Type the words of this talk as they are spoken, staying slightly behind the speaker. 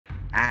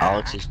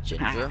Alex is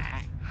ginger.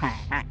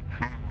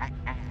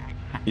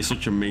 He's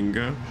such a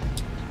mingo.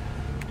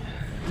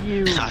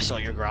 You. I saw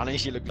your granny,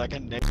 she looked like a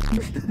nick.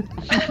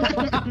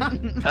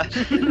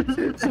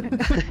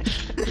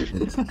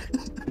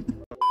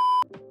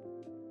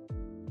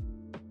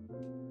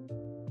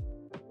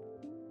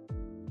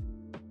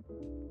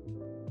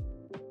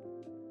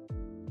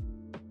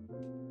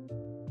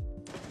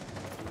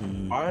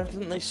 Why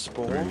didn't they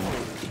spawn?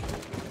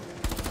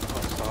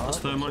 Let's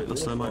thermite,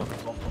 let's thermite.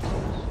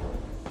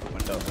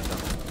 Window.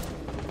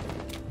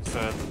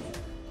 Third.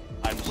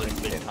 I'm winning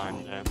big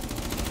time there.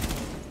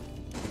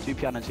 Two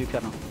piano.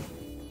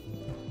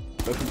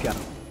 Both from piano.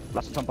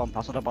 Last on bomb.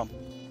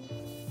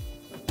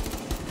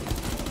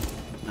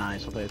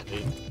 Nice, well played.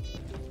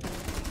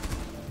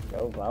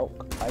 Go,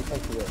 Valk. I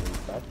take you over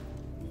instead.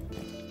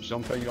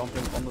 Jumping on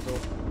the door.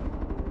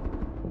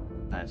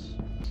 Nice.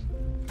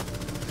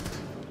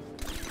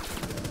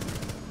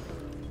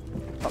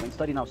 Coming,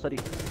 steady now, steady.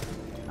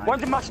 Nice.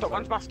 One's master.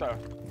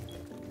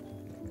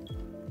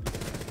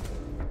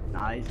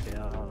 Nice,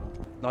 yeah.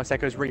 Nice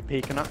Echo's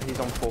re-peeking up, he's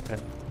on 4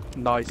 pin.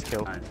 Nice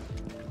kill. Nice.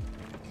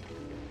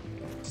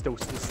 Still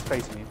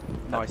spacing you.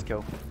 Nice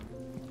kill.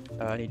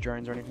 Any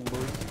drones or anything,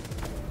 boys?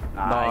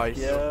 Nice. Nice.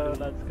 Yeah,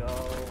 let's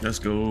go. Let's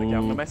go. Okay,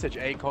 I'm gonna message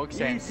ACOG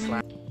saying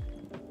slam.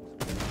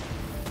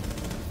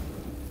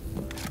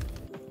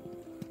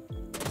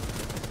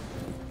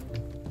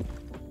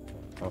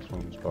 Last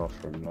one's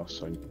bathroom, last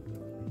side.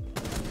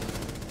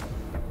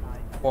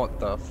 What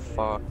the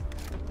fuck?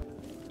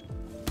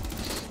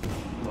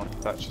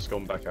 That's just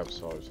gone back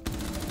outside.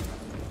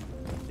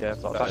 Yeah,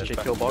 that's actually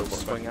kill box,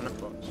 swinging it.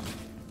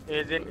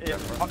 They're good.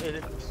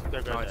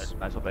 Nice.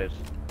 Nice, well played.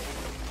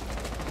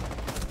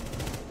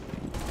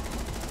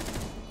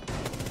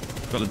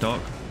 Got the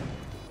dark.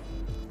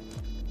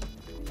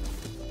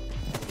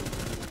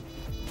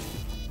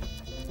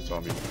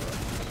 Zombie.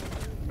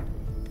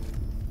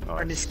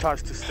 And this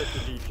tries to slip the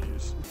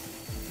defuse.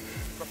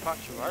 Got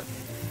patch, right?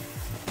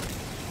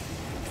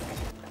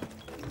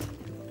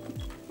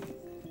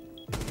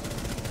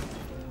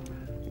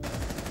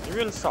 You're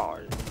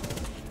inside.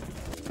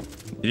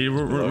 Did he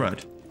run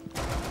red?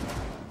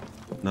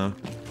 No.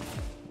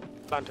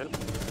 Lantern.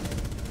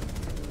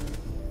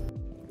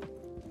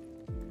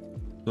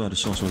 Oh, the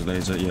source was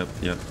laser. Yep,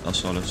 that's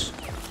Solace.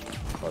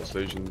 That's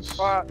lesions.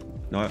 Fire.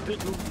 No,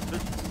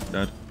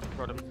 dead.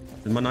 Got him.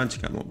 Is my 90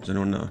 cam up? Does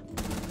anyone know?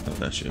 Oh,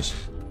 there she is.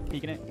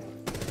 Peeking it.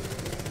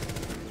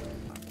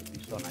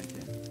 You saw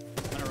 19. I'm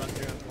gonna run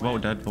through.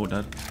 Vault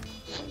dead.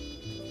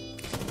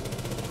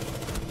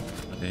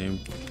 Damn.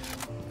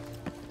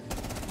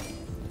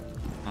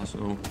 That's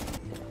all.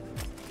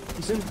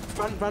 He's in.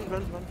 Run.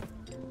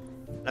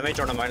 Let me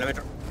turn him out,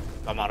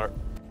 Don't matter.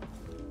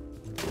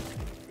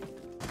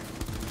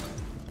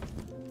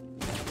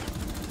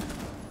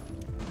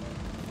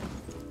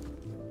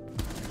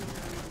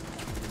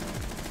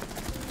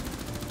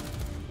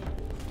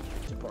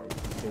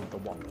 The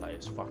one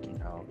player's fucking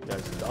hell.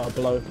 There's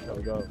below. There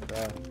we go.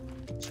 There.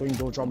 Swing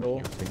door, drum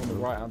door on the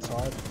right hand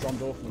side. Drum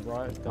door from the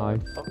right.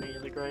 Nice. Fucking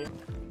in the grey.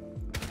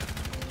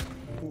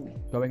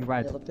 Going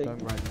red. Yeah, Going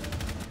red.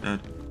 Dead.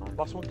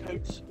 Last one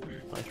coats.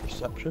 Nice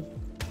reception.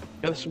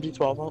 Yeah, there's some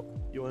D12 out.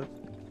 You went.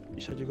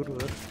 You said you're good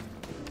with it.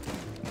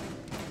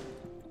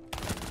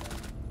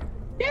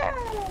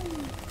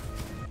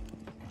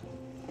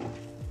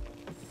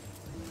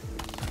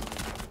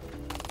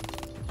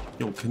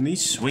 Yo, can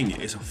these swing it?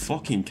 It's a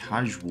fucking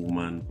casual,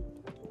 man.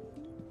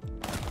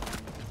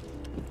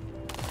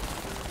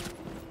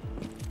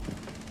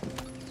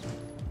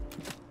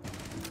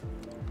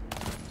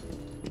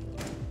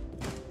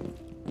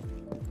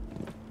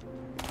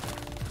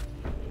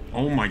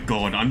 Oh my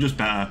god, I'm just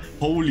better.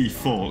 Holy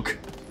fuck.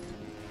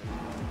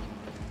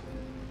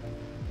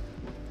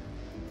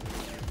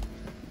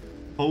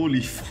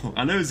 Holy fuck.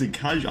 I know it's a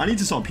casual. I need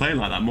to start playing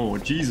like that more.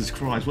 Jesus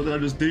Christ, what did I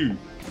just do?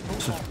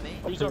 Who's up?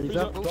 Nice.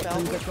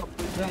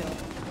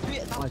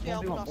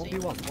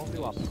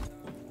 1v1.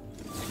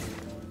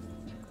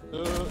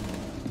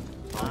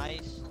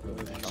 Nice.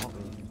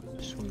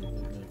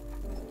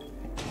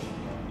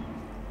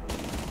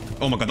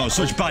 Oh my god, that was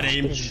such bad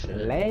aim.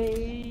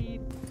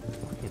 Late.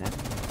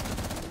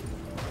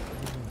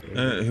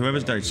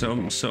 Whoever's dead, sit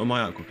on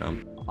my aqua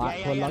cam.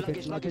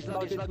 Luggage.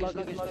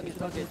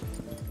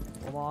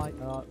 Oh my,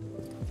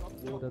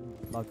 wooden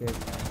luggage.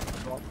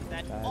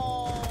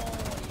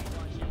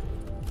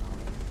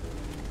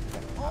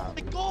 Oh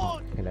my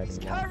god! He's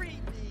carried me!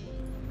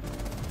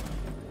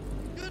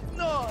 Good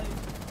night!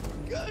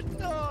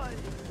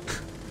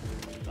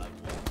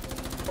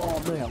 Oh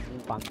man,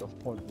 bang off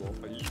point wall.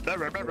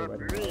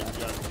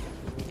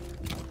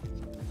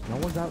 No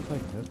one's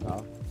outside this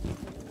car.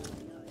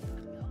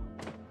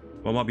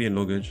 Well, I might be in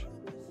luggage.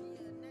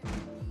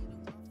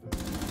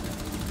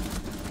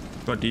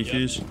 Got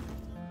defuse.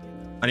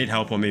 I need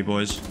help on me,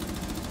 boys.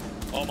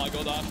 Oh my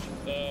god, Ash.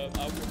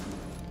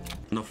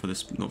 Not for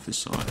this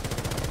side.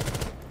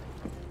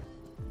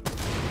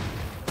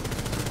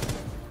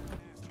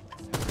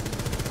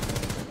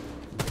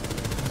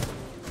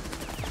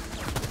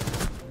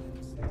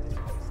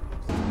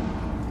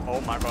 Oh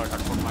my god, I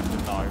put my to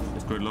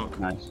dive. Good luck.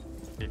 Nice.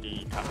 Did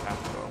he tap as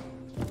well?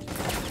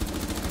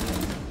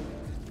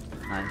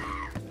 Nice.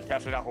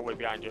 Careful that hallway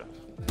behind you.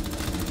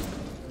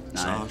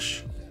 Nice.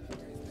 Sash.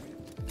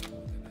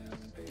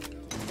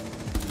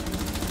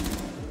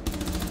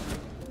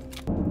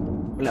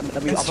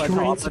 Let me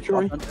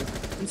Insecurity.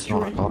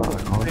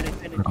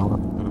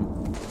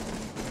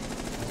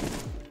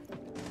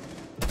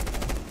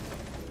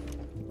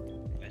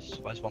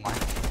 Where's one mine?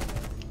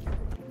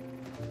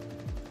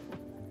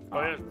 Oh,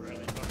 it is really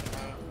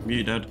fucking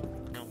Mute dead.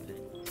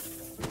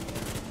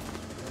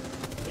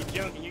 Hey,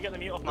 can you get the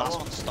mute off my Last wall?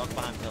 one's stuck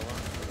behind pillar.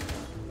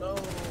 No.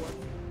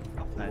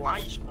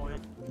 Nice, boy.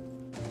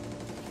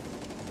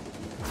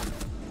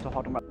 So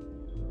hard on my...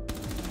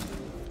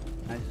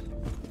 Nice.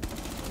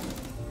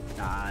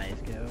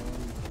 Nice, go.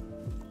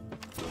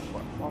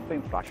 What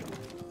being flashing?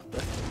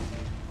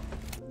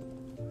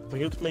 We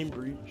go to main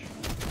breach.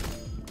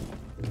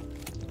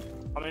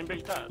 I'm in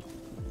big dead.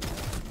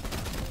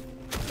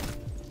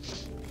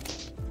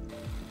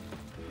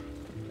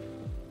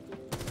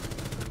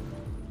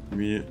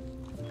 Mute.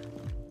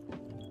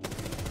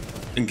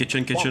 In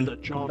kitchen.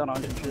 Don't know.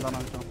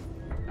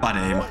 Bad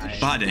aim. Nice.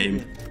 Bad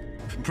aim.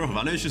 Bro,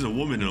 I know she's a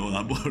woman and all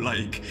that, but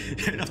like,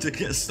 you don't have to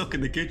get stuck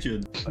in the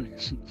kitchen.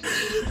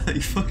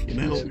 Like, fucking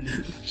hell.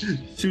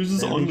 She was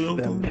just on the whole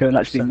time. Kieran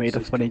actually made a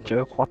funny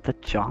joke. What the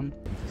John?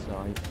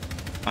 Side.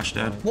 Ash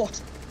dead.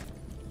 What?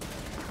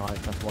 Nice,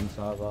 that's one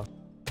server.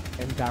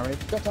 In garage.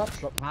 Drop hatch.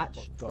 Drop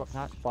hatch. Drop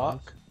hatch.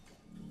 Fuck.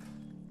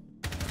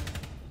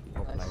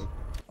 Well played.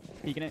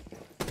 Peeking it.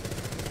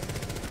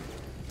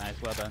 Nice,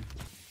 well done.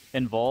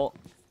 In vault.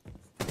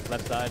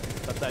 Left side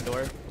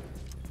door.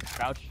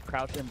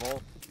 Crouch in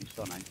vault. You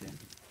saw 19.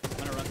 I'm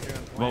gonna run through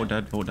and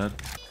Vault dead.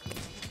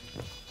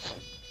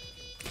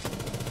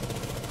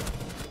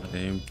 Bad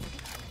aim.